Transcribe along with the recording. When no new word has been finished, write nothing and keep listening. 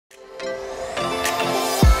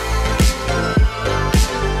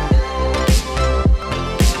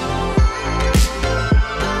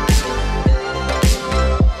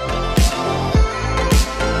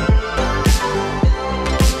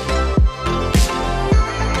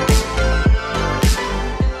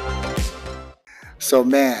So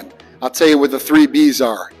man, I'll tell you what the 3 B's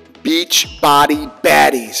are. Beach Body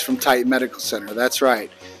Baddies from Titan Medical Center. That's right.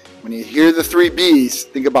 When you hear the 3 B's,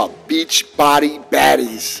 think about Beach Body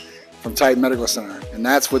Baddies from Titan Medical Center. And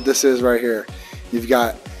that's what this is right here. You've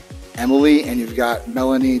got Emily and you've got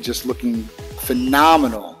Melanie just looking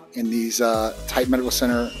phenomenal in these Titan Medical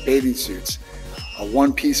Center bathing suits. A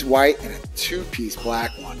 1-piece white and a 2-piece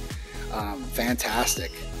black one.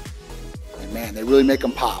 Fantastic. And man, they really make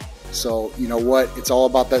them pop. So you know what? It's all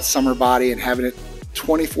about that summer body and having it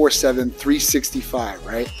 24/7, 365,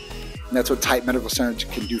 right? And that's what Titan Medical Center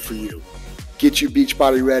can do for you. Get you beach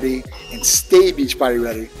body ready and stay beach body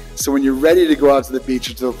ready. So when you're ready to go out to the beach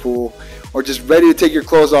or to the pool, or just ready to take your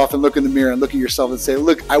clothes off and look in the mirror and look at yourself and say,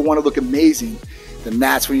 look, I want to look amazing, then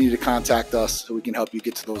that's when you need to contact us so we can help you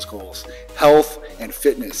get to those goals. Health and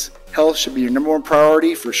fitness. Health should be your #1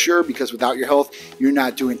 priority for sure, because without your health, you're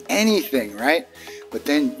not doing anything, right? But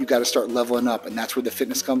then you got to start leveling up, and that's where the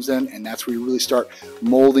fitness comes in, and that's where you really start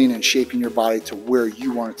molding and shaping your body to where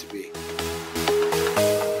you want it to be.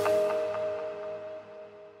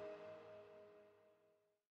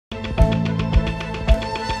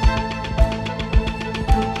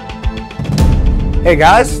 Hey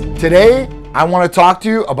guys, today I want to talk to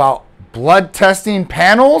you about blood testing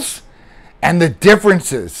panels and the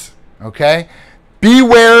differences, okay?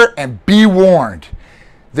 Beware and be warned.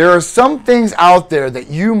 There are some things out there that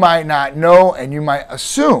you might not know and you might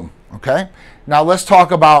assume, okay? Now let's talk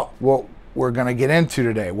about what we're going to get into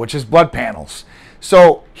today, which is blood panels.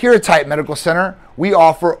 So here at Titan Medical Center, we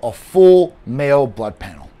offer a full male blood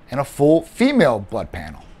panel and a full female blood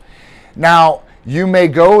panel. Now, you may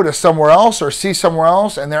go to somewhere else or see somewhere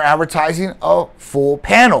else and they're advertising a full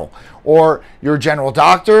panel, or your general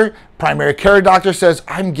doctor, primary care doctor says,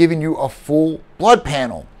 I'm giving you a full blood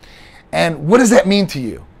panel. And what does that mean to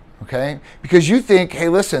you? Okay, because you think, hey,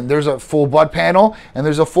 listen, there's a full blood panel and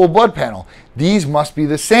there's a full blood panel. These must be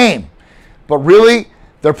the same. But really,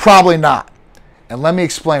 they're probably not. And let me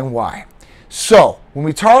explain why. So when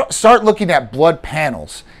we start looking at blood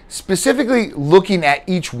panels, specifically looking at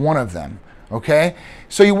each one of them, okay,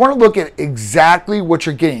 so you want to look at exactly what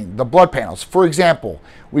you're getting, the blood panels. For example,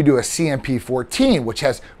 we do a CMP14, which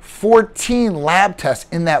has 14 lab tests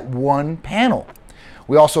in that one panel.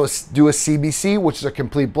 We also do a CBC, which is a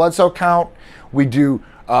complete blood cell count. We do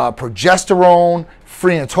progesterone,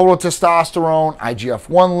 free and total testosterone,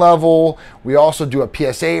 IGF-1 level. We also do a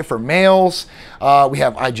PSA for males. We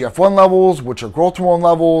have IGF-1 levels, which are growth hormone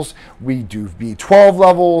levels. We do B12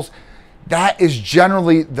 levels. That is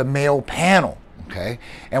generally the male panel, okay?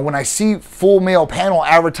 And when I see full male panel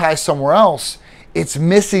advertised somewhere else, it's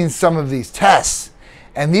missing some of these tests.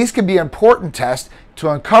 And these can be important tests to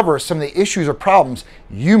uncover some of the issues or problems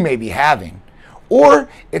you may be having. Or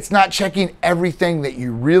it's not checking everything that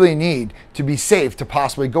you really need to be safe to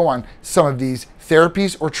possibly go on some of these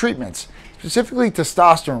therapies or treatments, specifically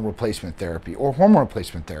testosterone replacement therapy or hormone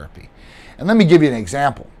replacement therapy. And let me give you an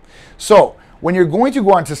example. So when you're going to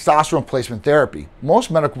go on testosterone replacement therapy,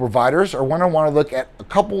 most medical providers are going to want to look at a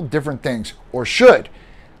couple different things, or should.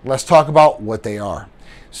 Let's talk about what they are.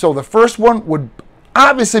 So the first one would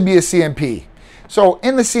obviously be a CMP. So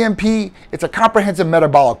in the CMP, it's a comprehensive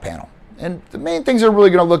metabolic panel. And the main things they're really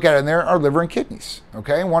going to look at in there are liver and kidneys,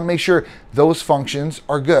 okay? And want to make sure those functions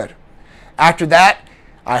are good. After that,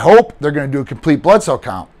 I hope they're going to do a complete blood cell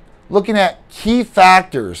count, looking at key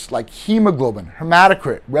factors like hemoglobin,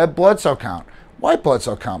 hematocrit, red blood cell count, white blood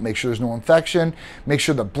cell count, make sure there's no infection, make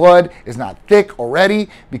sure the blood is not thick already,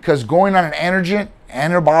 because going on an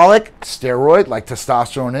anabolic steroid like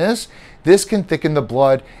testosterone is, this can thicken the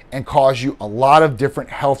blood and cause you a lot of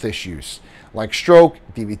different health issues like stroke,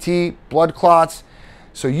 DVT, blood clots.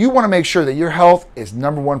 So you want to make sure that your health is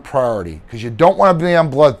 #1 priority, because you don't want to be on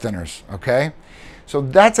blood thinners, okay? So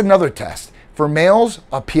that's another test. For males,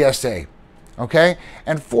 a PSA, okay?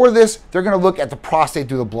 And for this, they're going to look at the prostate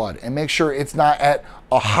through the blood and make sure it's not at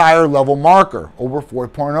a higher level marker, over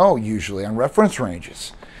 4.0 usually on reference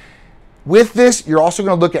ranges. With this, you're also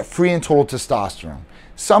going to look at free and total testosterone.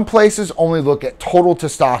 Some places only look at total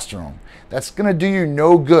testosterone. That's going to do you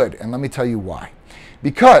no good, and let me tell you why.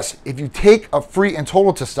 Because if you take a free and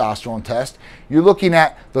total testosterone test, you're looking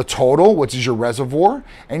at the total, which is your reservoir,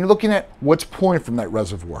 and you're looking at what's pulling from that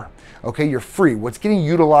reservoir. Okay, you're free, what's getting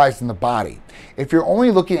utilized in the body. If you're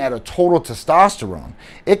only looking at a total testosterone,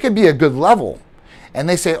 it could be a good level. And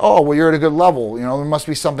they say, oh, well, you're at a good level, you know, there must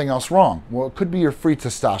be something else wrong. Well, it could be your free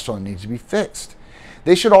testosterone that needs to be fixed.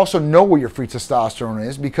 They should also know where your free testosterone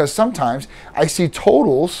is, because sometimes I see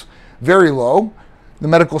totals very low, the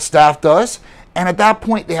medical staff does, And at that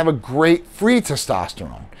point, they have a great free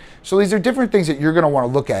testosterone. So these are different things that you're going to want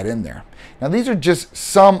to look at in there. Now, these are just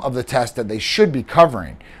some of the tests that they should be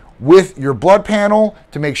covering with your blood panel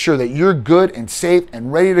to make sure that you're good and safe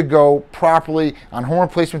and ready to go properly on hormone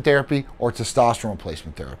replacement therapy or testosterone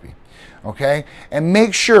replacement therapy. Okay? And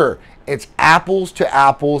make sure it's apples to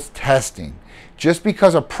apples testing. Just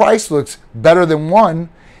because a price looks better than one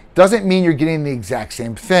doesn't mean you're getting the exact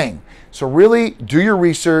same thing. So really do your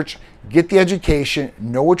research, get the education,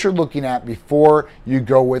 know what you're looking at before you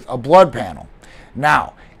go with a blood panel.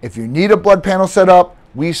 Now, if you need a blood panel set up,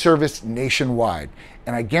 we service nationwide.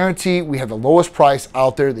 And I guarantee we have the lowest price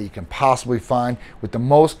out there that you can possibly find with the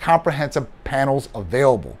most comprehensive panels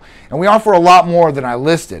available. And we offer a lot more than I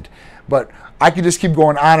listed, but I could just keep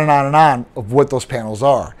going on and on and on of what those panels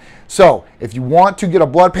are. So if you want to get a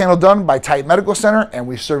blood panel done by Titan Medical Center, and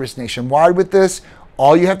we service nationwide with this,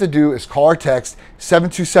 all you have to do is call or text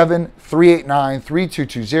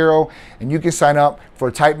 727-389-3220, and you can sign up for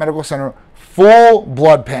a Titan Medical Center full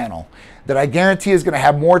blood panel that I guarantee is going to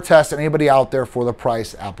have more tests than anybody out there for the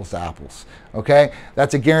price, apples to apples. Okay?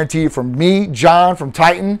 That's a guarantee from me, John, from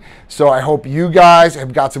Titan. So I hope you guys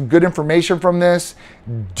have got some good information from this.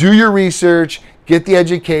 Do your research, get the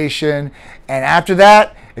education, and after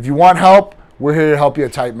that, if you want help, we're here to help you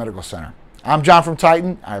at Titan Medical Center. I'm John from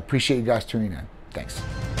Titan. I appreciate you guys tuning in. Thanks.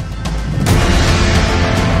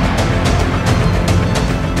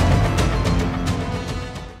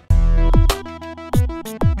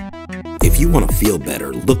 If you want to feel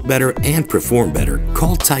better, look better, and perform better,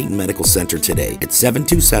 call Titan Medical Center today at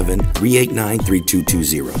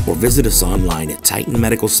 727-389-3220 or visit us online at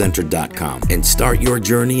titanmedicalcenter.com and start your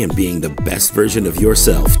journey in being the best version of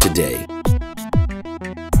yourself today.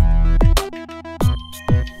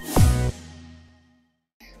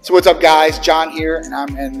 So what's up, guys? John here, and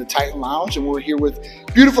I'm in the Titan Lounge, and we're here with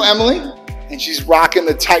beautiful Emily, and she's rocking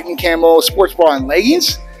the Titan Camo sports bra and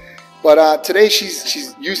leggings. But today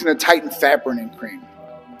she's using the Titan Fat Burning Cream.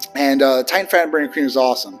 And Titan Fat Burning Cream is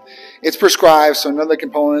awesome. It's prescribed, so none of the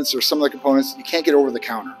components or some of the components you can't get over the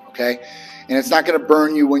counter, okay? And it's not going to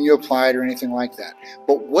burn you when you apply it or anything like that.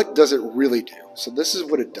 But what does it really do? So this is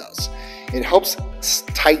what it does. It helps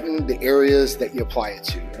tighten the areas that you apply it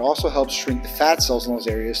to. It also helps shrink the fat cells in those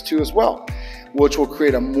areas too as well, which will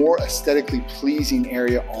create a more aesthetically pleasing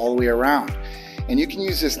area all the way around. And you can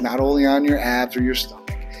use this not only on your abs or your stomach,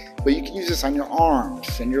 but you can use this on your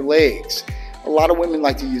arms and your legs. A lot of women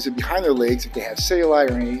like to use it behind their legs if they have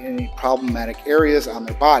cellulite or any problematic areas on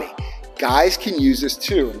their body. Guys can use this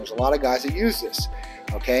too, and there's a lot of guys that use this,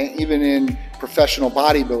 okay? Even in professional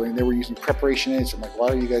bodybuilding, they were using Preparation H. I'm like, why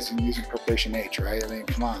are you guys using Preparation H, right? I mean,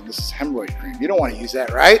 come on, this is hemorrhoid cream. You don't want to use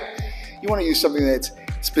that, right? You want to use something that's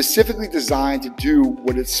specifically designed to do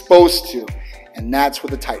what it's supposed to, and that's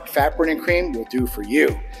what the Titan Fat Burning Cream will do for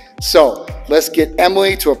you. So let's get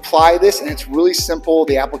Emily to apply this, and it's really simple.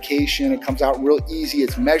 The application, it comes out real easy.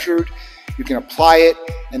 It's measured. You can apply it,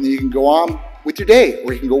 and then you can go on with your day,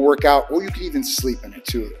 or you can go work out, or you can even sleep in it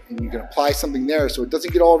too. And you can apply something there so it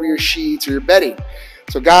doesn't get all over your sheets or your bedding.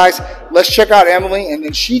 So guys, let's check out Emily, and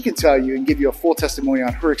then she can tell you and give you a full testimony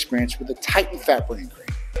on her experience with the Titan Fat Burning Cream.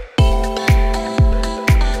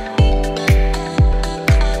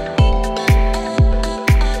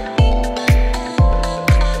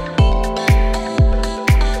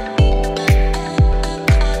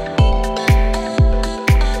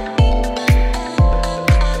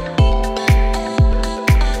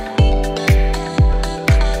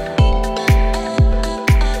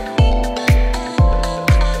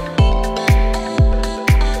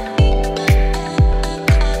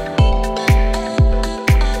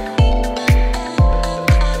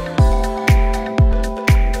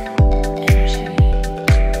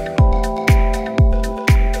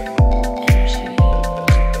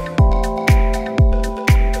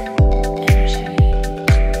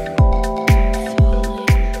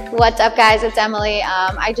 What's up, guys? It's Emily.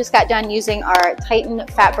 I just got done using our Titan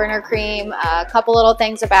Fat Burner Cream. A couple little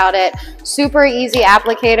things about it. Super easy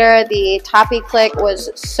applicator. The toppy click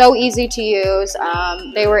was so easy to use.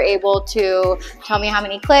 They were able to tell me how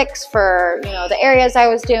many clicks for the areas I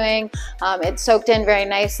was doing. It soaked in very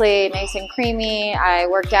nicely, nice and creamy. I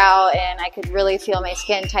worked out and I could really feel my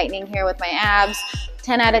skin tightening here with my abs.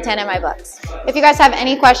 10 out of 10 in my books. If you guys have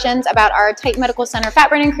any questions about our Titan Medical Center Fat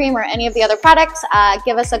Burning Cream or any of the other products,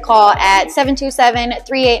 give us a call at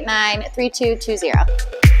 727-389-3220.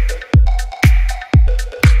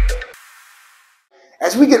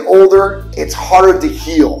 As we get older, it's harder to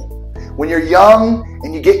heal. When you're young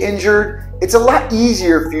and you get injured, it's a lot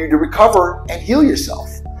easier for you to recover and heal yourself.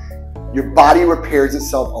 Your body repairs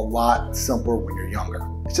itself a lot simpler when you're younger.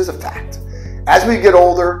 It's just a fact. as we get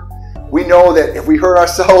older, we know that if we hurt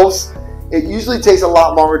ourselves, it usually takes a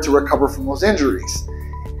lot longer to recover from those injuries.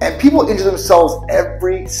 And people injure themselves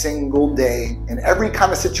every single day in every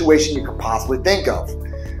kind of situation you could possibly think of.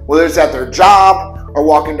 Whether it's at their job or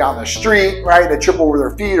walking down the street, right? They trip over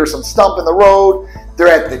their feet or some stump in the road. They're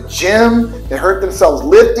at the gym, they hurt themselves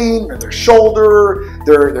lifting, or their shoulder,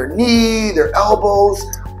 their knee, their elbows.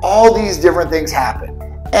 All these different things happen.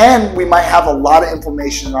 And we might have a lot of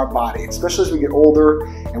inflammation in our body, especially as we get older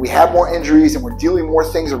and we have more injuries and we're dealing more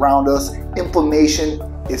things around us. Inflammation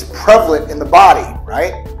is prevalent in the body,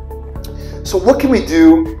 right? So what can we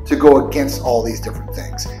do to go against all these different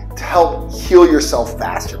things? To help heal yourself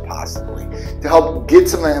faster, possibly. To help get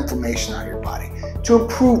some of that inflammation out of your body. To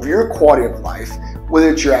improve your quality of life, whether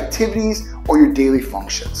it's your activities or your daily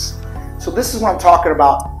functions. So this is what I'm talking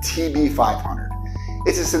about, TB500.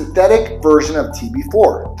 It's a synthetic version of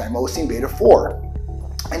TB4, thymosin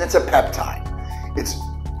beta-4, and it's a peptide. It's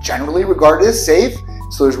generally regarded as safe,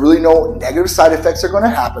 so there's really no negative side effects that are going to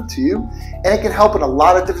happen to you, and it can help in a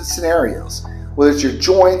lot of different scenarios, whether it's your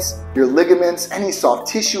joints, your ligaments, any soft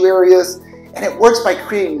tissue areas, and it works by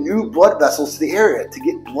creating new blood vessels to the area, to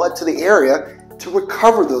get blood to the area to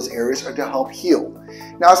recover those areas or to help heal.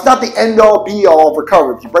 Now, it's not the end-all be-all of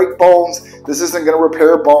recovery. If you break bones, this isn't going to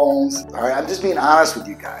repair bones. All right, I'm just being honest with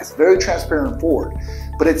you guys, very transparent and forward.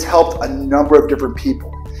 But it's helped a number of different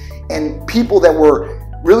people. And people that were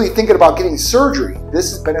really thinking about getting surgery, this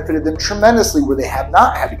has benefited them tremendously where they have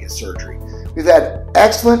not had to get surgery. We've had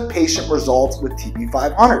excellent patient results with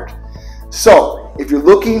TB500. So, if you're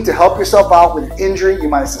looking to help yourself out with an injury you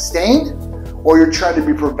might have sustained, or you're trying to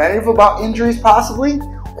be preventive about injuries possibly,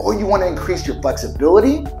 or you want to increase your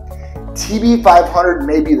flexibility, TB500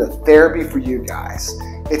 may be the therapy for you guys.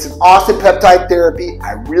 It's an awesome peptide therapy.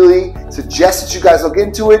 I really suggest that you guys look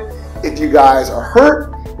into it. If you guys are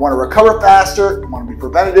hurt, want to recover faster, want to be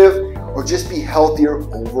preventative, or just be healthier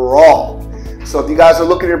overall. So if you guys are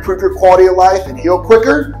looking to improve your quality of life and heal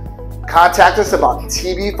quicker, contact us about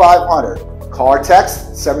TB500. Call or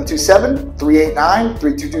text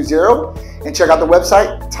 727-389-3220 and check out the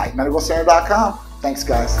website, telemedicine.com. Thanks,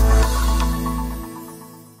 guys.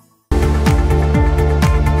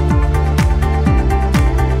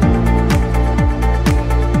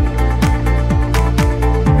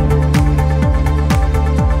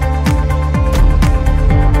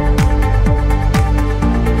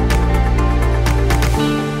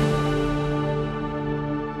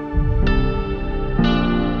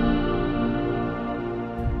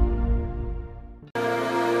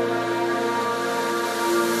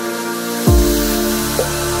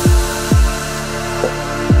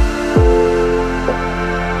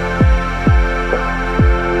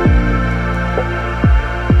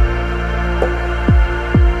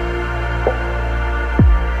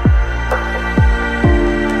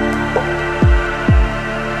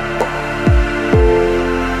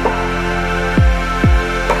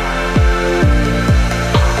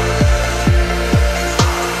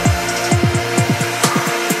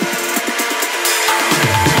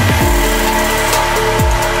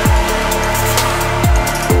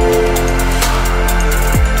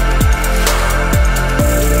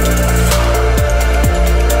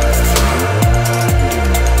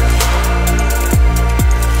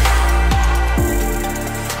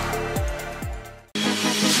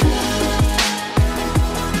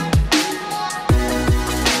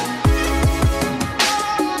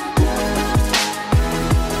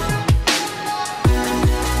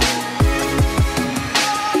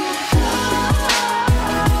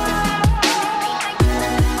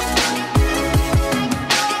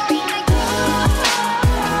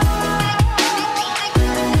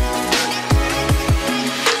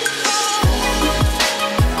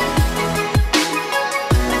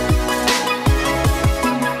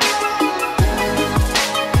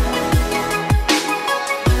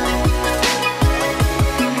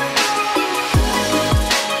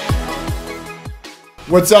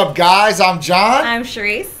 What's up, guys? I'm John. I'm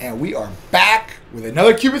Sharice. And we are back with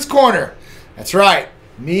another Cupid's Corner. That's right.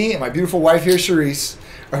 Me and my beautiful wife here, Sharice,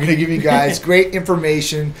 are going to give you guys great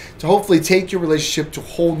information to hopefully take your relationship to a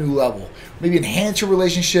whole new level. Maybe enhance your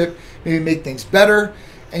relationship, maybe make things better.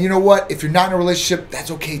 And you know what? If you're not in a relationship,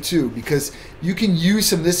 that's okay too, because you can use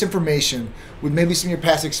some of this information with maybe some of your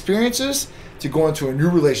past experiences to go into a new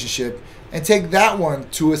relationship and take that one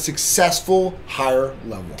to a successful higher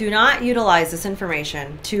level. Do not utilize this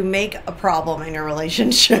information to make a problem in your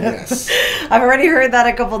relationship. Yes. I've already heard that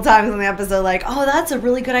a couple times in the episode, like, oh, that's a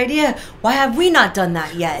really good idea. Why have we not done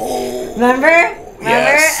that yet? Oh, remember?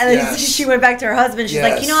 Remember? Yes, And then yes. she went back to her husband. She's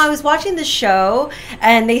like, Yes. you know, I was watching the show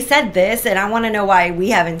and they said this, and I want to know why we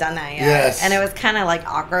haven't done that yet. Yes. And it was kind of like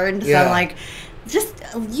awkward. So Yeah. I'm like, just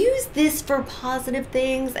use this for positive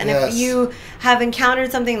things. And Yes. if you have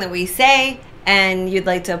encountered something that we say and you'd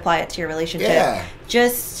like to apply it to your relationship, Yeah.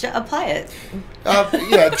 just apply it.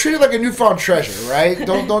 Treat it like a newfound treasure, right?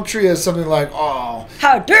 Don't treat it as something like, oh,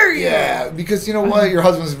 How dare you? yeah, because you know what, your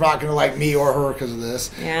husband's not going to like me or her because of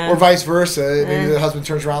this, Yeah. or vice versa. Maybe the husband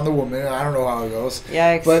turns around the woman. I don't know how it goes.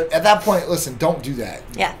 Yikes. But at that point, listen, don't do that.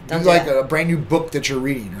 Yeah, don't do do like that. a brand new book that you're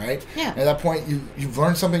reading, right? Yeah. At that point, you've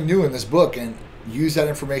learned something new in this book, and use that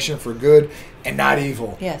information for good and not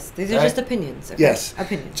evil. Yes, these are Right? just opinions. Okay? Yes,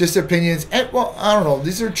 Opinions. just opinions. And well, I don't know.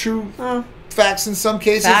 These are true facts in some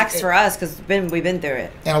cases. Facts for us because we've been through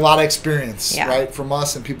it. And a lot of experience, Yeah. right, from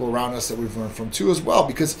us and people around us that we've learned from too as well,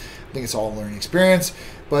 because I think it's all a learning experience.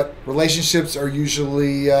 But relationships are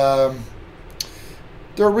usually they're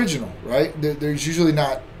original, right? There's usually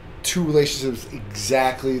not two relationships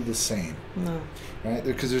exactly the same, No. right?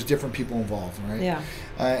 Because there's different people involved, right? Yeah.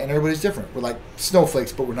 And everybody's different. We're like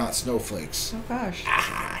snowflakes, but we're not snowflakes. Oh gosh.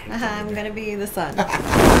 I'm gonna be the sun.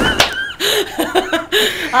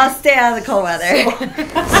 I'll stay out of the cold weather.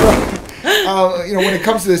 When it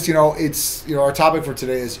comes to this, it's our topic for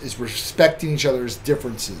today is respecting each other's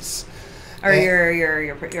differences. Or And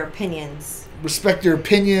your opinions. respect your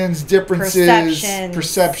opinions, differences, Perceptions.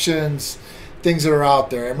 perceptions, things that are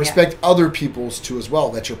out there, and respect other people's too as well.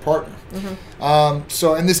 That's your partner.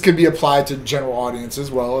 And this could be applied to general audience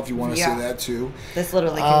as well, if you want to Yeah. say that too. This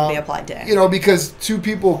literally can be applied to it. Because two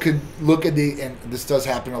people could look at and this does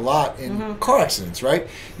happen a lot in car accidents, right?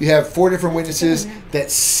 You have 4 different witnesses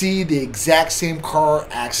that see the exact same car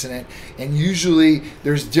accident, and usually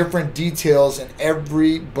there's different details in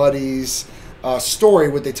everybody's story,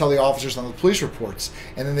 what they tell the officers on the police reports,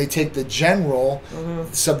 and then they take the general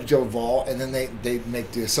subject of all, and then they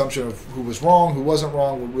make the assumption of who was wrong, who wasn't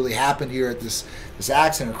wrong, what really happened here at this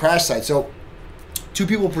accident or crash site. So two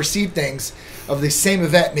people perceive things of the same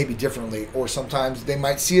event maybe differently, or sometimes they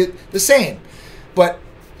might see it the same, but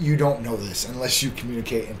you don't know this unless you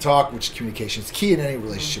communicate and talk, which communication is key in any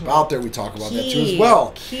relationship out there. We talk about that too as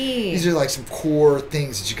well. Key. These are like some core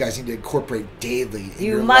things that you guys need to incorporate daily in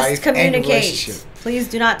You your must life and your communicate. relationship. Please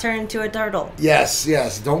do not turn into a turtle. Yes.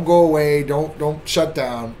 Don't go away. Don't shut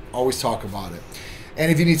down. Always talk about it.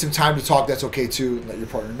 And if you need some time to talk, that's okay too. Let your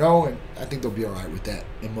partner know, and I think they'll be all right with that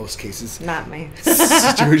in most cases. Not me.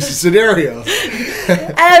 Scenarios.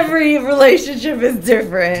 Every relationship is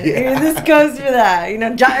different. Yeah. This goes for that.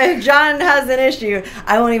 If John has an issue,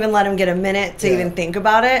 I won't even let him get a minute to even think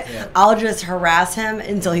about it. Yeah. I'll just harass him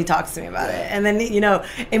until he talks to me about it. And then,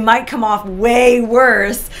 it might come off way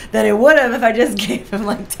worse than it would have if I just gave him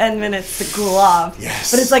like 10 minutes to cool off.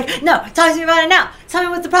 Yes. But it's like, no, talk to me about it now. Tell me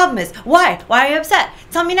what the problem is. Why? Why are you upset?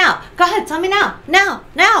 Tell me now. Go ahead. Tell me now. Now.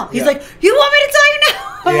 He's Yeah. like, you want me to tell you now?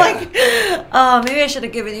 I'm Yeah. like, oh, maybe I should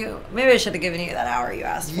have given you that hour you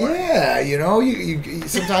asked for. Yeah, you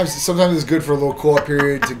sometimes it's good for a little cool off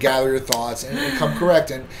period to gather your thoughts and become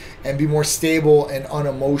correct and be more stable and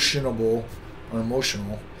unemotional when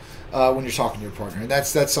you're talking to your partner. And that's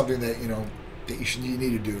something that you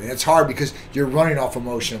need to do. And it's hard because you're running off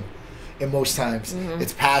emotion. In most times,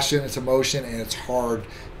 it's passion, it's emotion, and it's hard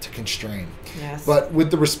to constrain. Yes. But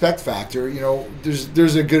with the respect factor,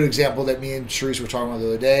 there's a good example that me and Sharice were talking about the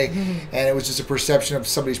other day, and it was just a perception of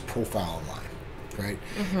somebody's profile online, right?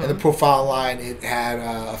 And the profile online, it had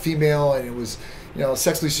a female, and it was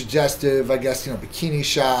sexually suggestive, I guess, bikini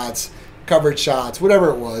shots, coverage shots,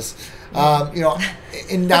 whatever it was.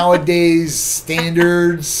 In nowadays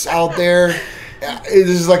standards out there, this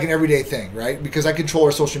is like an everyday thing, right? Because I control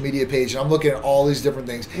our social media page, and I'm looking at all these different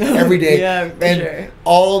things every day. Yeah, for and sure.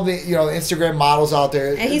 all the Instagram models out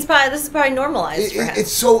there. And this is probably normalized for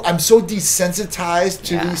him. I'm so desensitized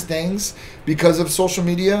to Yeah. these things because of social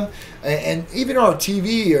media, and even our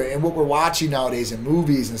TV and what we're watching nowadays in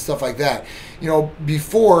movies and stuff like that.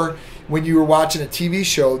 Before, when you were watching a TV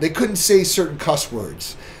show, they couldn't say certain cuss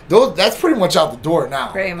words. That's pretty much out the door now.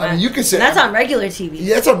 Pretty much. I mean, you can say And that's on regular TV.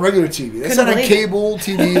 Yeah, that's on regular TV. That's Couldn't not on believe cable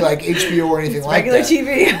TV like HBO or anything It's like regular that.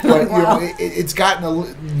 TV. But Wow. it's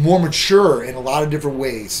gotten more mature in a lot of different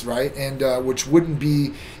ways, right? And which wouldn't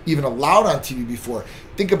be even allowed on TV before.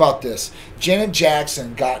 Think about this. Janet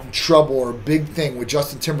Jackson got in trouble, or a big thing, with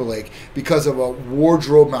Justin Timberlake because of a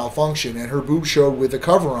wardrobe malfunction, and her boob showed with a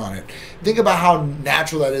cover on it. Think about how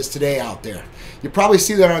natural that is today out there. You probably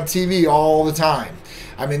see that on TV all the time.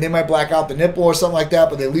 I mean, they might black out the nipple or something like that,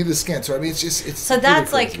 but they leave the skin. So I mean, it's so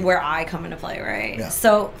that's like where I come into play, right? Yeah.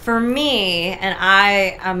 So for me, and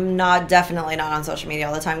I'm definitely not on social media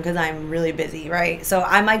all the time because I'm really busy, right? So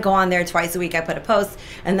I might go on there twice a week. I put a post,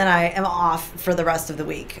 and then I am off for the rest of the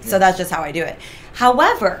week. So that's just how I do it.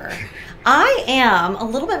 However, I am a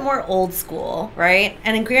little bit more old school, right?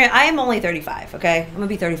 And I am only 35. Okay, I'm gonna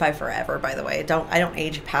be 35 forever. By the way, I don't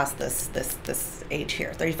age past this age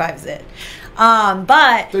here. 35 is it.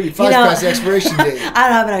 But 35 past the expiration date. I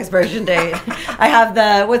don't have an expiration date. I have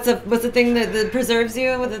the what's the thing that preserves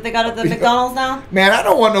you that they got at the McDonald's now? Man, I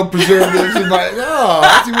don't want no preservatives in my. No,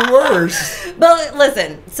 that's even worse. But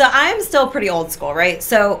listen, so I'm still pretty old school, right?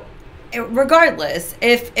 So regardless,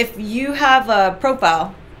 if you have a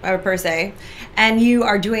profile per se, and you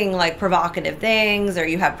are doing like provocative things, or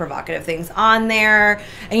you have provocative things on there,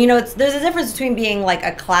 and there's a difference between being like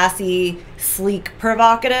a classy, sleek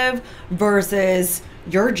provocative versus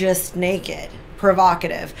you're just naked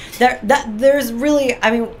provocative. There's really, I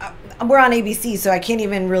mean, we're on ABC, so I can't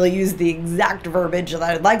even really use the exact verbiage that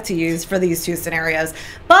I'd like to use for these two scenarios,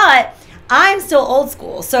 but I'm still old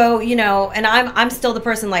school, so and I'm still the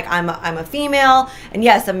person, like I'm a female, and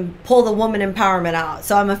yes, I'm pull the woman empowerment out.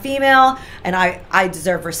 So I'm a female, and I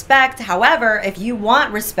deserve respect. However, if you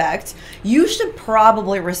want respect, you should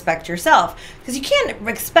probably respect yourself, because you can't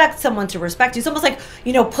expect someone to respect you. It's almost like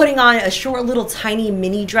putting on a short little tiny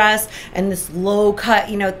mini dress and this low cut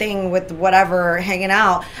thing with whatever hanging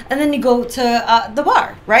out, and then you go to the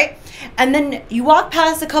bar, right? And then you walk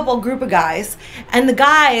past a group of guys, and the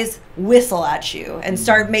guys whistle at you and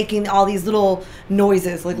start making all these little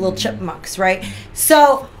noises like little chipmunks, right?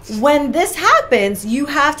 So when this happens, you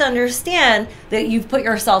have to understand that you've put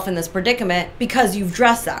yourself in this predicament because you've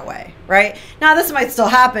dressed that way, right? Now this might still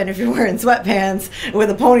happen if you're wearing sweatpants with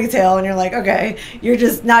a ponytail and you're like, okay, you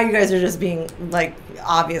guys are just being like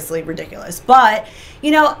obviously ridiculous. But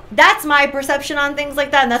that's my perception on things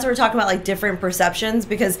like that, and that's what we're talking about, like different perceptions,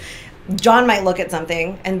 because John might look at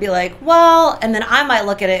something and be like, well, and then I might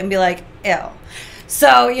look at it and be like, ew.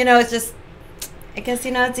 So, it's just, I guess,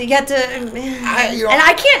 you have to, and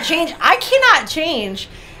I cannot change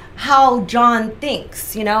how John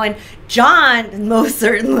thinks, and John most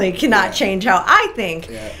certainly cannot change how I think.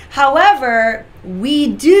 Yeah. However, we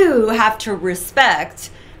do have to respect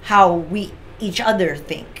how each other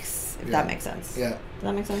thinks, if that makes sense. Yeah. Does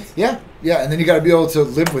that make sense? Yeah. Yeah. And then you got to be able to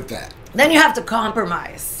live with that. Then you have to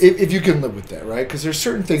compromise. If you can live with that, right? Because there's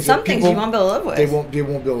certain things that people, you won't be able to live with. They won't be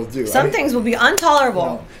able to do. Some things will be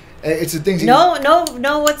intolerable. It's the things. No.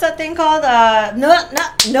 What's that thing called?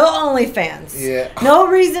 No OnlyFans. Yeah. No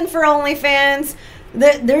reason for OnlyFans.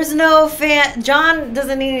 There's no fan. John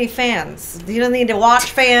doesn't need any fans. He doesn't need to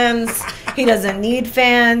watch fans. He doesn't need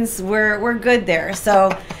fans. We're good there.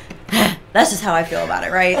 So. That's just how I feel about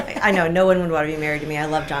it, right? I know no one would want to be married to me. I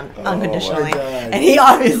love John unconditionally, and he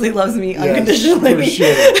obviously loves me unconditionally. For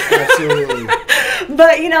sure. Absolutely.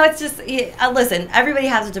 But it's just listen. Everybody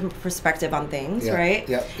has a different perspective on things, right?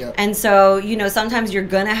 Yep. And so sometimes you're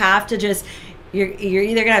gonna have to you're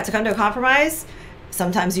either gonna have to come to a compromise.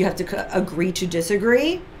 Sometimes you have to agree to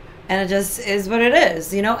disagree, and it just is what it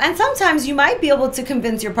is, And sometimes you might be able to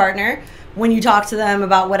convince your partner when you talk to them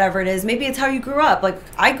about whatever it is. Maybe it's how you grew up. Like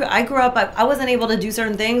I grew up, I wasn't able to do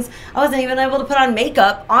certain things. I wasn't even able to put on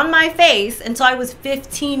makeup on my face until I was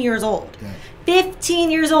 15 years old. Yeah.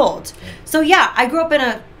 15 years old. Yeah. So yeah, I grew up in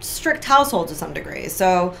a strict household to some degree.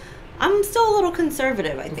 So I'm still a little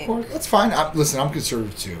conservative, I think. Of course, that's fine. Listen, I'm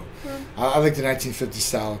conservative too. I like the 1950s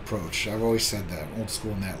style approach. I've always said that, old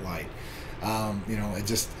school in that light. It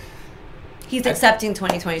just... He's accepting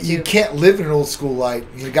 2022. You can't live in an old school light.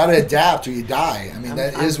 You got to adapt or you die. I mean,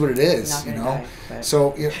 that is what it is, die,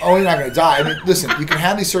 So, you're not going to die. I mean, listen, you can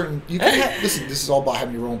have these certain... listen, this is all about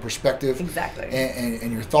having your own perspective. Exactly.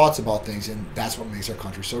 And your thoughts about things, and that's what makes our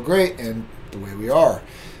country so great and the way we are.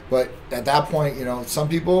 But at that point, some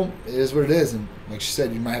people, it is what it is. And like you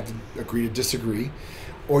said, you might have to agree to disagree.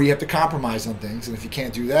 Or you have to compromise on things, and if you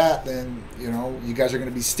can't do that, then you guys are going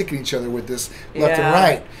to be sticking each other with this left and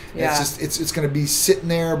right. Yeah. It's going to be sitting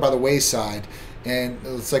there by the wayside, and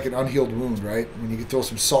it's like an unhealed wound, right? When you can throw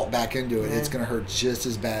some salt back into it, it's going to hurt just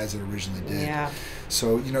as bad as it originally did. Yeah.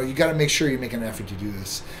 So you got to make sure you make an effort to do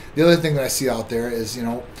this. The other thing that I see out there is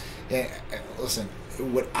listen,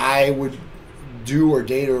 what I would do or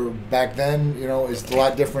date or back then is a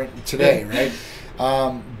lot different today, right?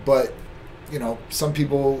 But some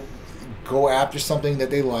people go after something that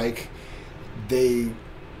they like. They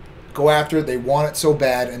go after it. They want it so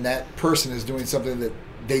bad, and that person is doing something that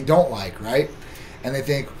they don't like, right? And they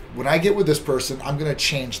think, when I get with this person, I'm going to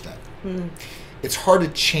change them. It's hard to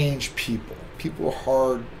change people. people are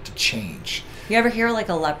hard to change. You ever hear like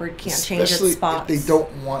a leopard can't change its Especially spots? if they don't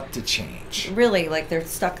want to change. Really, like they're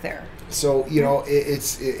stuck there. So, you know,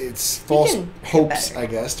 it's false can get hopes, better. I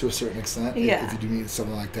guess, to a certain extent, Yeah. if you do need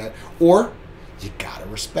something like that. Or you gotta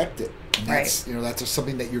respect it. And that's, Right. you know, that's just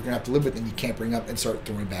something that you're gonna have to live with, and you can't bring up and start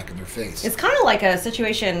throwing back in their face. It's kind of like a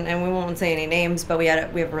situation, and we won't say any names, but we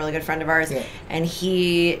have a really good friend of ours, Yeah. and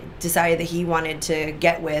he decided that he wanted to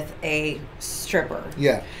get with a stripper.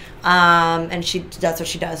 Yeah. And that's what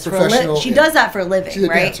she does. Professional, She yeah. does that for a living, She's a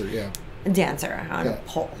right? dancer, yeah. A dancer on Yeah. a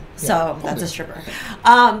pole. Yeah, So pole that's a dancer. stripper.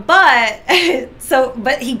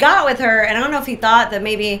 But he got with her, and I don't know if he thought that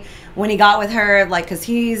maybe when he got with her, like, because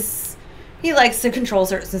he likes to control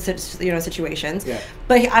certain situations. Yeah.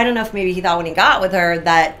 But I don't know if maybe he thought when he got with her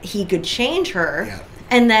that he could change her. Yeah.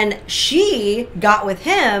 And then she got with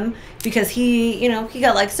him because he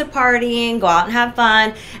got likes to partying, go out and have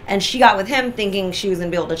fun. And she got with him thinking she was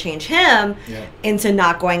going to be able to change him Yeah. into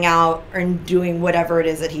not going out and doing whatever it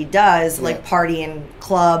is that he does, Yeah. like partying,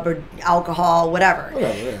 club, or alcohol, whatever.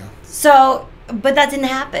 Whatever, yeah. So, but that didn't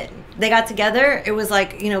happen. They got together. It was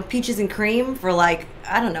like, peaches and cream for like,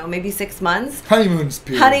 I don't know, maybe 6 months.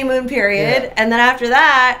 Honeymoon period. Yeah. And then after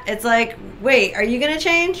that, it's like, wait, are you going to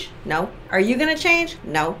change? No. Are you going to change?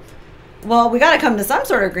 No. Well, we got to come to some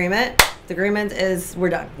sort of agreement. The agreement is we're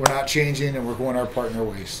done. We're not changing, and we're going our part in our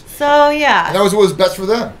ways. So, yeah. And that was what was best for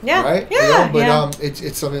them. Yeah. Right? Yeah, But yeah.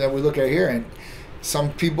 it's something that we look at here, and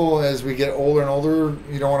some people, as we get older and older,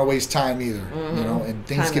 you don't want to waste time either. You know, and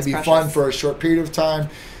things Time can is be precious. fun for a short period of time,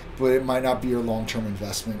 but it might not be your long-term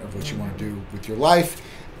investment of what you want to do with your life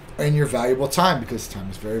and your valuable time, because time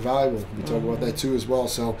is very valuable. We talk about that too as well.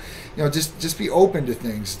 So, just be open to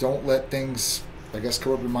things. Don't let things, I guess,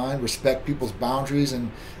 come up your mind. Respect people's boundaries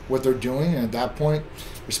and what they're doing, and at that point,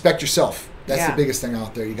 respect yourself. That's the Yeah. biggest thing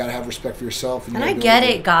out there. You got to have respect for yourself. And I get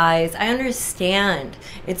it, guys. I understand.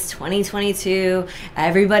 It's 2022.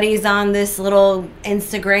 Everybody's on this little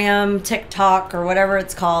Instagram, TikTok, or whatever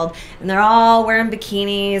it's called. And they're all wearing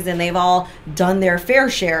bikinis, and they've all done their fair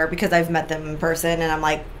share because I've met them in person. And I'm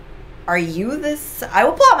like, are you this? I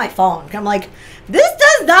will pull out my phone. I'm like, this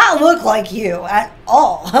does not look like you at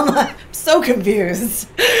all. I'm like, so confused.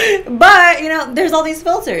 But, there's all these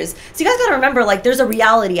filters. So you guys got to remember, like, there's a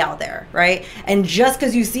reality out there, right? And just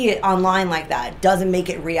because you see it online like that doesn't make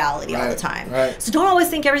it reality all the Right, time. right. So don't always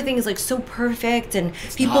think everything is, like, so perfect and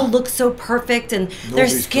people not. look so perfect and their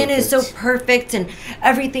Nobody's skin is so perfect. perfect and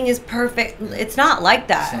everything is perfect. It's not like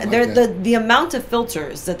that. It's not like that. The amount of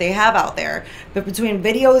filters that they have out there, but between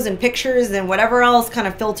videos and pictures and whatever else kind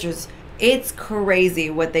of filters, it's crazy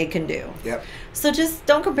what they can do. Yep. So just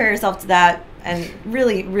don't compare yourself to that, and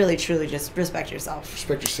really, really, truly just respect yourself.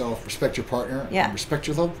 Respect yourself, respect your partner, Yeah. and respect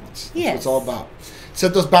your loved ones. That's what Yes. it's all about.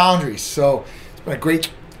 Set those boundaries. So it's been a great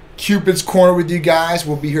Cupid's Corner with you guys.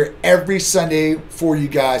 We'll be here every Sunday for you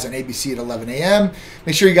guys on ABC at 11 a.m.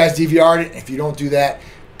 Make sure you guys DVR'd it. If you don't do that,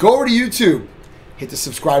 go over to YouTube. Hit the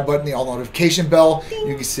subscribe button, the all notification bell.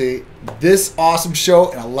 You can see this awesome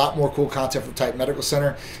show and a lot more cool content from Titan Medical Center.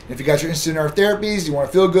 And if you guys are interested in our therapies, you want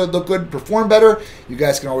to feel good, look good, perform better, you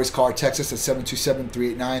guys can always call or text us at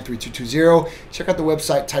 727-389-3220. Check out the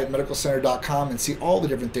website, titanmedicalcenter.com, and see all the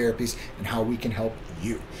different therapies and how we can help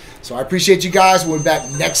you. So I appreciate you guys. We'll be back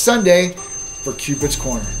next Sunday for Cupid's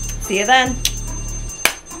Corner. See you then.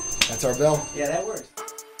 That's our bell. Yeah, that works.